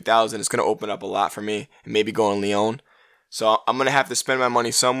at that 2,000. It's going to open up a lot for me, and maybe going Leon. So I'm going to have to spend my money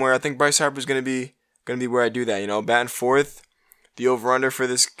somewhere. I think Bryce Harper's going to be where I do that. Batting fourth. The over-under for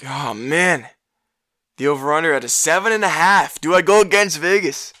this. Oh, man. The over-under at a 7.5. Do I go against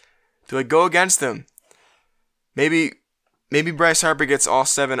Vegas? Do I go against them? Maybe Bryce Harper gets all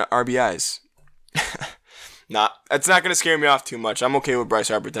 7 RBIs. Nah, it's not going to scare me off too much. I'm okay with Bryce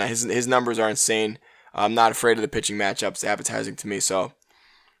Harper tonight. His numbers are insane. I'm not afraid of the pitching matchups. It's appetizing to me. So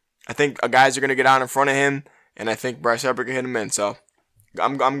I think guys are going to get out in front of him, and I think Bryce Harper can hit him in. So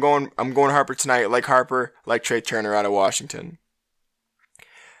I'm going Harper tonight. Like Harper, like Trey Turner out of Washington.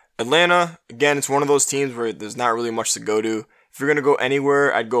 Atlanta, again, it's one of those teams where there's not really much to go to. If you're going to go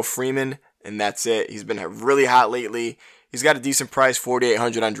anywhere, I'd go Freeman, and that's it. He's been really hot lately. He's got a decent price,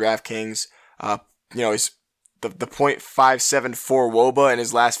 4,800 on DraftKings. He's the .574 WOBA in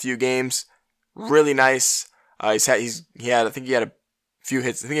his last few games. Really nice. I think he had a few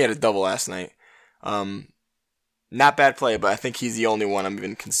hits. I think he had a double last night. Not bad play, but I think he's the only one I'm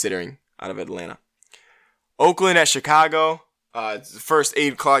even considering out of Atlanta. Oakland at Chicago. It's the first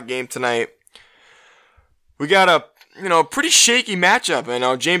 8 o'clock game tonight. We got a pretty shaky matchup. I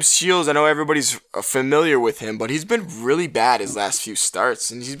know James Shields, I know everybody's familiar with him, but he's been really bad his last few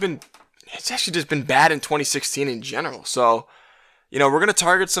starts, and it's actually just been bad in 2016 in general. So, we're going to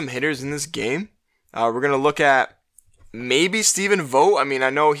target some hitters in this game. We're going to look at maybe Stephen Vogt. I mean, I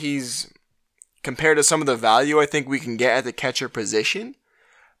know he's, compared to some of the value I think we can get at the catcher position,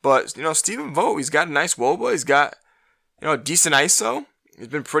 but, Stephen Vogt, he's got a nice WOBA. He's got, a decent ISO. He's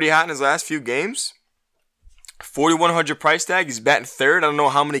been pretty hot in his last few games. 4,100 price tag. He's batting third. I don't know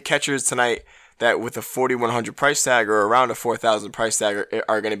how many catchers tonight that with a 4,100 price tag or around a 4,000 price tag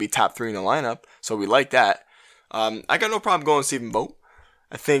are going to be top 3 in the lineup. So we like that. I got no problem going Stephen Vogt.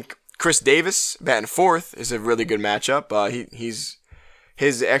 I think Chris Davis batting fourth is a really good matchup. He's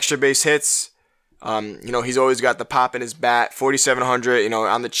his extra base hits. He's always got the pop in his bat. 4,700.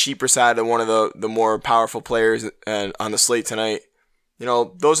 On the cheaper side of one of the more powerful players on the slate tonight.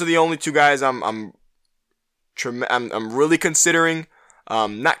 Those are the only 2 guys I'm really considering.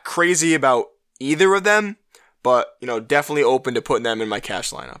 Not crazy about either of them, but definitely open to putting them in my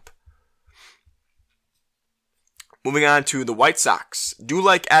cash lineup. Moving on to the White Sox. Do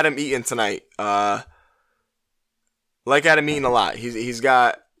like Adam Eaton tonight. Like Adam Eaton a lot. He's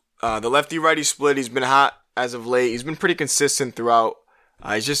got the lefty-righty split. He's been hot as of late. He's been pretty consistent throughout.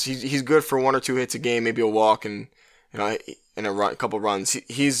 He's good for 1 or 2 hits a game, maybe a walk and in a couple runs.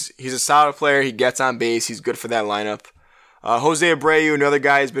 He's a solid player. He gets on base. He's good for that lineup. Jose Abreu, another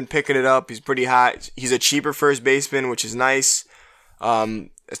guy, has been picking it up. He's pretty hot. He's a cheaper first baseman, which is nice.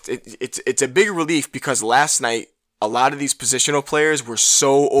 It's a big relief because last night a lot of these positional players were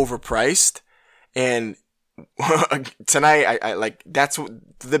so overpriced, and tonight that's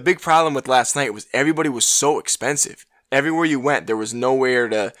the big problem with last night was everybody was so expensive. Everywhere you went, there was nowhere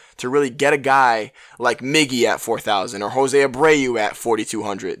to really get a guy like Miggy at 4,000 or Jose Abreu at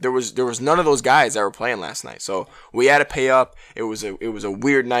 4,200. There was none of those guys that were playing last night, so we had to pay up. It was a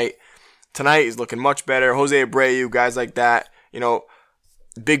weird night. Tonight is looking much better. Jose Abreu, guys like that,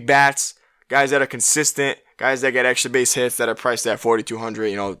 big bats, guys that are consistent, guys that get extra base hits that are priced at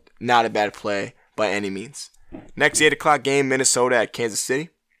 4,200. Not a bad play by any means. Next 8 o'clock game, Minnesota at Kansas City,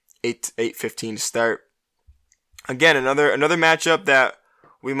 8:15 to start. Again, another matchup that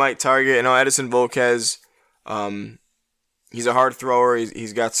we might target. Edison Volquez, he's a hard thrower.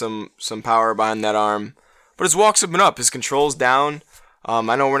 He's got some power behind that arm, but his walks have been up. His control's down.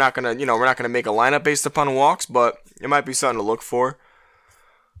 I know we're not gonna make a lineup based upon walks, but it might be something to look for.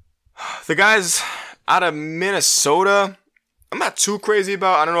 The guys out of Minnesota, I'm not too crazy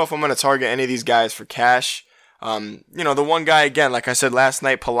about. I don't know if I'm gonna target any of these guys for cash. The one guy, again, like I said last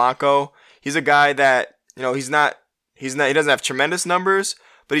night, Polanco. He's a guy that he doesn't have tremendous numbers,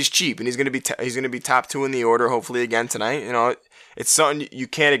 but he's cheap and he's gonna be top 2 in the order hopefully again tonight. It's something you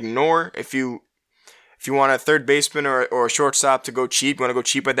can't ignore if you want a third baseman or a shortstop to go cheap. You want to go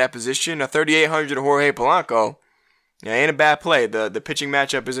cheap at that position. A 3,800 Jorge Polanco, ain't a bad play. The pitching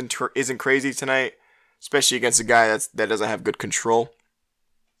matchup isn't crazy tonight, especially against a guy that doesn't have good control.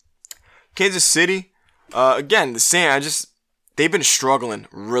 Kansas City, again the same. They've been struggling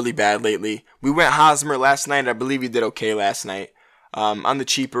really bad lately. We went Hosmer last night. I believe he did okay last night. On the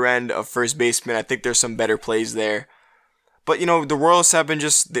cheaper end of first baseman, I think there's some better plays there. But the Royals have been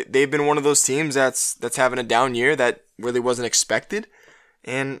they've been one of those teams that's having a down year that really wasn't expected.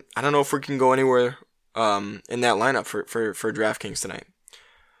 And I don't know if we can go anywhere in that lineup for DraftKings tonight.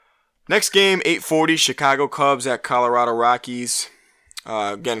 Next game, 8:40, Chicago Cubs at Colorado Rockies.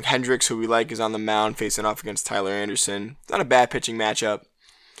 Again, Hendricks, who we like, is on the mound facing off against Tyler Anderson. Not a bad pitching matchup.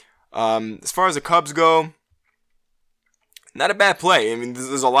 As far as the Cubs go, not a bad play. I mean,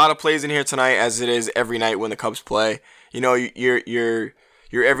 there's a lot of plays in here tonight, as it is every night when the Cubs play. Your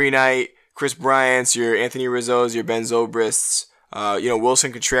every night Chris Bryant's, your Anthony Rizzo's, your Ben Zobrists.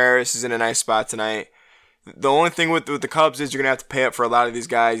 Wilson Contreras is in a nice spot tonight. The only thing with the Cubs is you're gonna have to pay up for a lot of these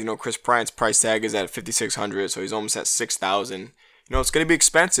guys. Chris Bryant's price tag is at 5,600, so he's almost at 6,000. It's going to be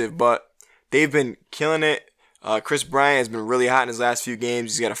expensive, but they've been killing it. Chris Bryant has been really hot in his last few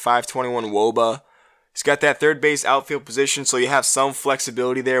games. He's got a 521 WOBA. He's got that third base outfield position, so you have some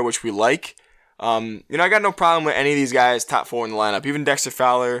flexibility there, which we like. I got no problem with any of these guys top 4 in the lineup. Even Dexter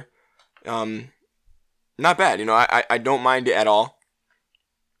Fowler, not bad. I don't mind it at all.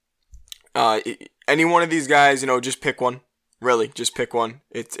 Any one of these guys, just pick one. Really, just pick one.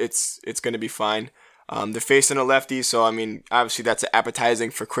 It's going to be fine. They're facing a lefty, so obviously that's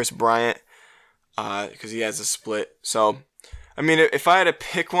appetizing for Chris Bryant because he has a split. So, if I had to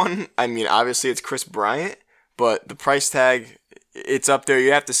pick one, obviously it's Chris Bryant, but the price tag, it's up there.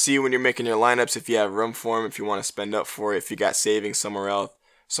 You have to see when you're making your lineups if you have room for him, if you want to spend up for it, if you got savings somewhere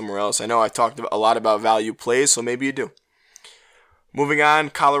else. I know I talked a lot about value plays, so maybe you do. Moving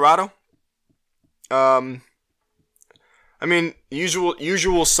on, Colorado.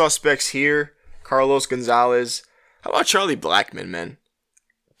 Usual suspects here. Carlos Gonzalez. How about Charlie Blackmon, man?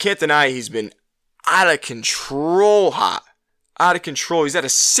 Can't deny he's been out of control hot. Out of control. He's at a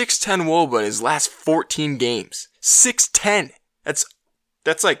 6'10 WOBA in his last 14 games. 6'10.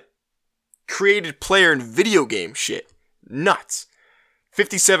 That's like created player in video game shit. Nuts.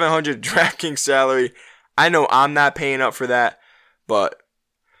 5,700 DraftKings salary. I know I'm not paying up for that, but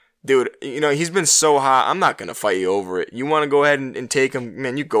dude, he's been so hot. I'm not gonna fight you over it. You want to go ahead and take him,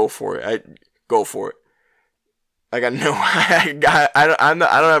 man? You go for it. Go for it. I don't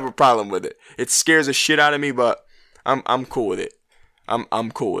have a problem with it. It scares the shit out of me, but I'm cool with it.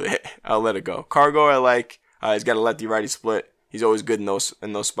 I'm cool with it. I'll let it go. Cargo, I like. He's got a lefty righty split. He's always good in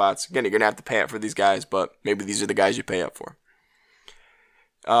those spots. Again, you're gonna have to pay up for these guys, but maybe these are the guys you pay up for.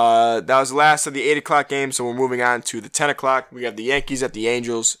 That was the last of the 8 o'clock game, so we're moving on to the 10 o'clock. We have the Yankees at the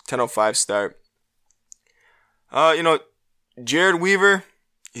Angels, 10:05 start. Jared Weaver,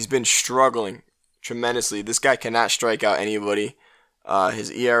 he's been struggling tremendously. This guy cannot strike out anybody. His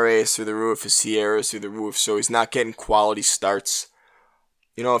ERA is through the roof, his SIERA is through the roof, so he's not getting quality starts.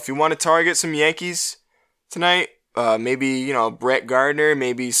 If you want to target some Yankees tonight, maybe, Brett Gardner,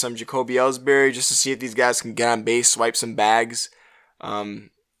 maybe some Jacoby Ellsbury, just to see if these guys can get on base, swipe some bags.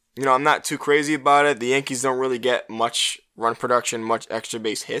 I'm not too crazy about it. The Yankees don't really get much run production, much extra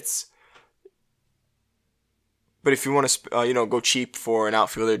base hits. But if you want to, go cheap for an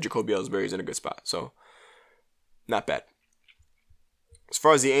outfielder, Jacoby Ellsbury is in a good spot. So, not bad. As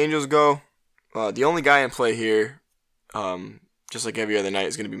far as the Angels go, the only guy in play here, just like every other night,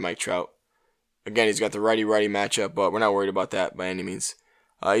 is going to be Mike Trout. Again, he's got the righty-righty matchup, but we're not worried about that by any means.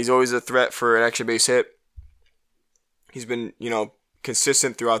 He's always a threat for an extra base hit. He's been,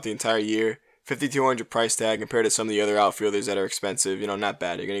 consistent throughout the entire year. 5,200 price tag compared to some of the other outfielders that are expensive. Not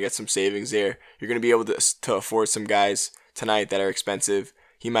bad. You're going to get some savings there. You're going to be able to afford some guys tonight that are expensive.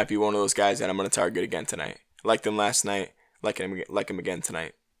 He might be one of those guys that I'm going to target again tonight. Liked him last night. Like him again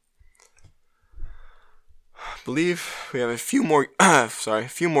tonight. I believe we have a few more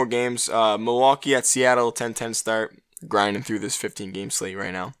games. Milwaukee at Seattle, 10-10 start. Grinding through this 15-game slate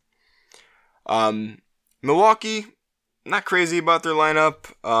right now. Milwaukee, not crazy about their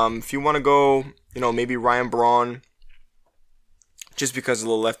lineup. If you want to go, maybe Ryan Braun, just because of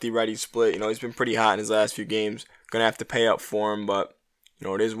the lefty-righty split. He's been pretty hot in his last few games. Gonna have to pay up for him, but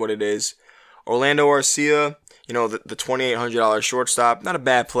it is what it is. Orlando Arcia, the $2,800 shortstop, not a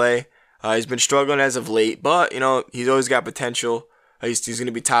bad play. He's been struggling as of late, but he's always got potential. He's going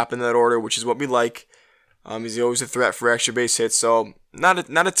to be top in that order, which is what we like. He's always a threat for extra base hits, so not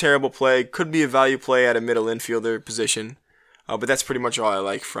a terrible play. Could be a value play at a middle infielder position, but that's pretty much all I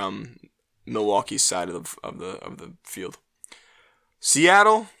like from Milwaukee's side of the field.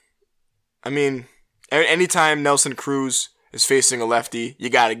 Seattle, anytime Nelson Cruz is facing a lefty, you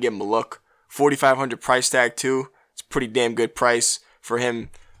got to give him a look. 4,500 price tag too. It's a pretty damn good price for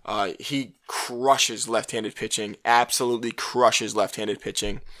him. He crushes left-handed pitching. Absolutely crushes left-handed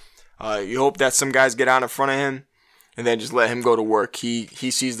pitching. You hope that some guys get out in front of him and then just let him go to work. He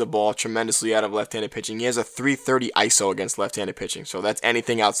sees the ball tremendously out of left-handed pitching. He has a 330 ISO against left-handed pitching, so that's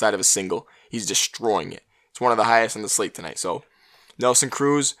anything outside of a single. He's destroying it. It's one of the highest on the slate tonight. So Nelson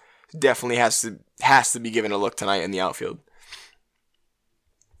Cruz definitely has to be given a look tonight in the outfield.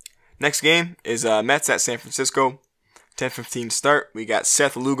 Next game is Mets at San Francisco. 10:15 start. We got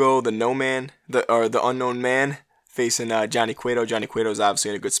Seth Lugo, the unknown man, facing Johnny Cueto. Johnny Cueto is obviously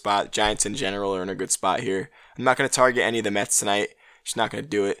in a good spot. Giants in general are in a good spot here. I'm not going to target any of the Mets tonight. Just not going to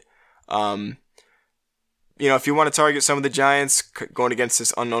do it. If you want to target some of the Giants going against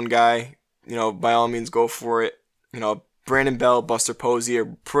this unknown guy, by all means go for it. Brandon Bell, Buster Posey are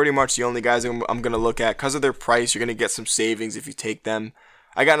pretty much the only guys I'm going to look at. Because of their price, you're going to get some savings if you take them.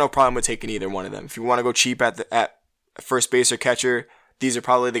 I got no problem with taking either one of them. If you want to go cheap at first base or catcher, these are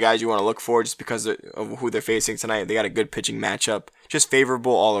probably the guys you want to look for just because of who they're facing tonight. They got a good pitching matchup. Just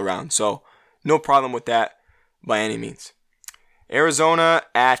favorable all around. So, no problem with that by any means. Arizona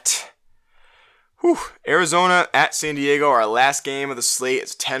at San Diego, our last game of the slate.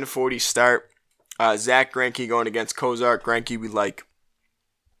 It's a 10:40 start. Zach Greinke going against Kozar. Greinke, we like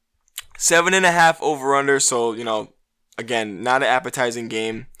 7.5 over-under. So, again, not an appetizing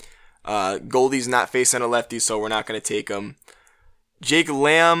game. Goldie's not facing a lefty, so we're not going to take him. Jake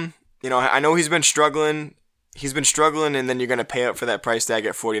Lamb, I know he's been struggling. And then you're going to pay up for that price tag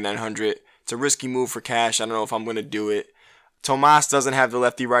at 4,900. It's a risky move for cash. I don't know if I'm going to do it. Tomas doesn't have the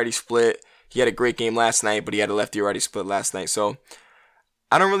lefty-righty split. He had a great game last night, but he had a lefty-righty split last night. So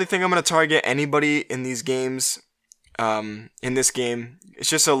I don't really think I'm going to target anybody in these games. In this game, it's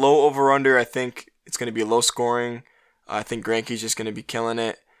just a low over/under. I think it's going to be low scoring. I think Greinke's just going to be killing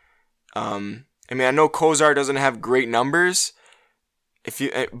it. I know Kozar doesn't have great numbers,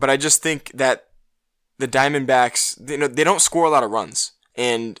 but I just think that the Diamondbacks, they don't score a lot of runs,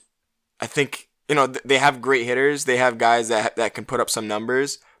 and I think they have great hitters. They have guys that can put up some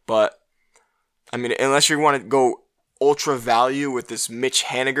numbers, but unless you want to go ultra value with this Mitch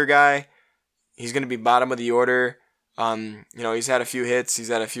Haniger guy, he's going to be bottom of the order. He's had a few hits. He's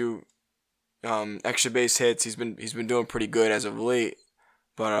had a few extra base hits. He's been doing pretty good as of late,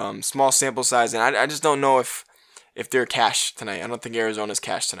 but small sample size, and I just don't know if they're cash tonight. I don't think Arizona's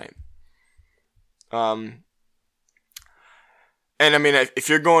cash tonight. If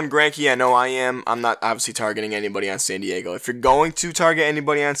you're going Greinke, I know I am. I'm not obviously targeting anybody on San Diego. If you're going to target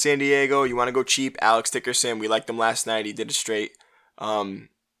anybody on San Diego, you want to go cheap, Alex Dickerson. We liked him last night. He did it straight. Schimpf's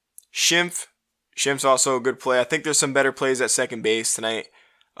also a good play. I think there's some better plays at second base tonight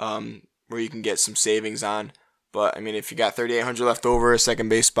where you can get some savings on. But, if you got $3,800 left over, a second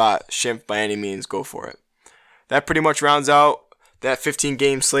base spot, Schimpf, by any means, go for it. That pretty much rounds out that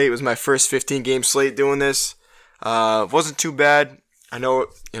 15-game slate. It was my first 15-game slate doing this. It wasn't too bad. I know,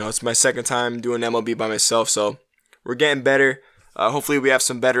 it's my second time doing MLB by myself, so we're getting better. Hopefully we have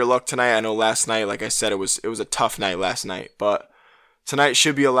some better luck tonight. I know last night, like I said, it was a tough night last night, but tonight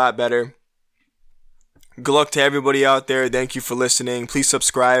should be a lot better. Good luck to everybody out there. Thank you for listening. Please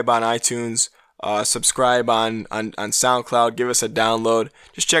subscribe on iTunes. Subscribe on SoundCloud. Give us a download.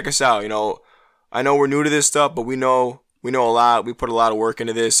 Just check us out. I know we're new to this stuff, but we know a lot. We put a lot of work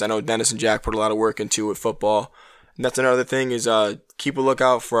into this. I know Dennis and Jack put a lot of work into with football. And that's another thing is keep a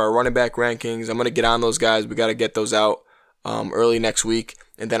lookout for our running back rankings. I'm going to get on those guys. We got to get those out early next week.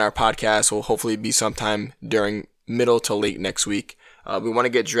 And then our podcast will hopefully be sometime during middle to late next week. We want to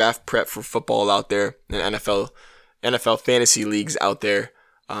get draft prep for football out there and NFL fantasy leagues out there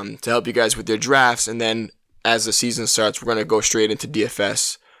to help you guys with their drafts. And then as the season starts, we're going to go straight into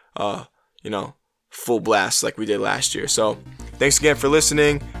DFS, full blast like we did last year. So thanks again for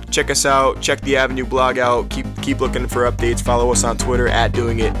listening. Check us out. Check the Avenue blog out. Keep looking for updates. Follow us on Twitter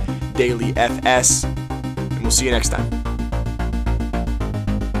 @DoingItDailyFS. And we'll see you next time.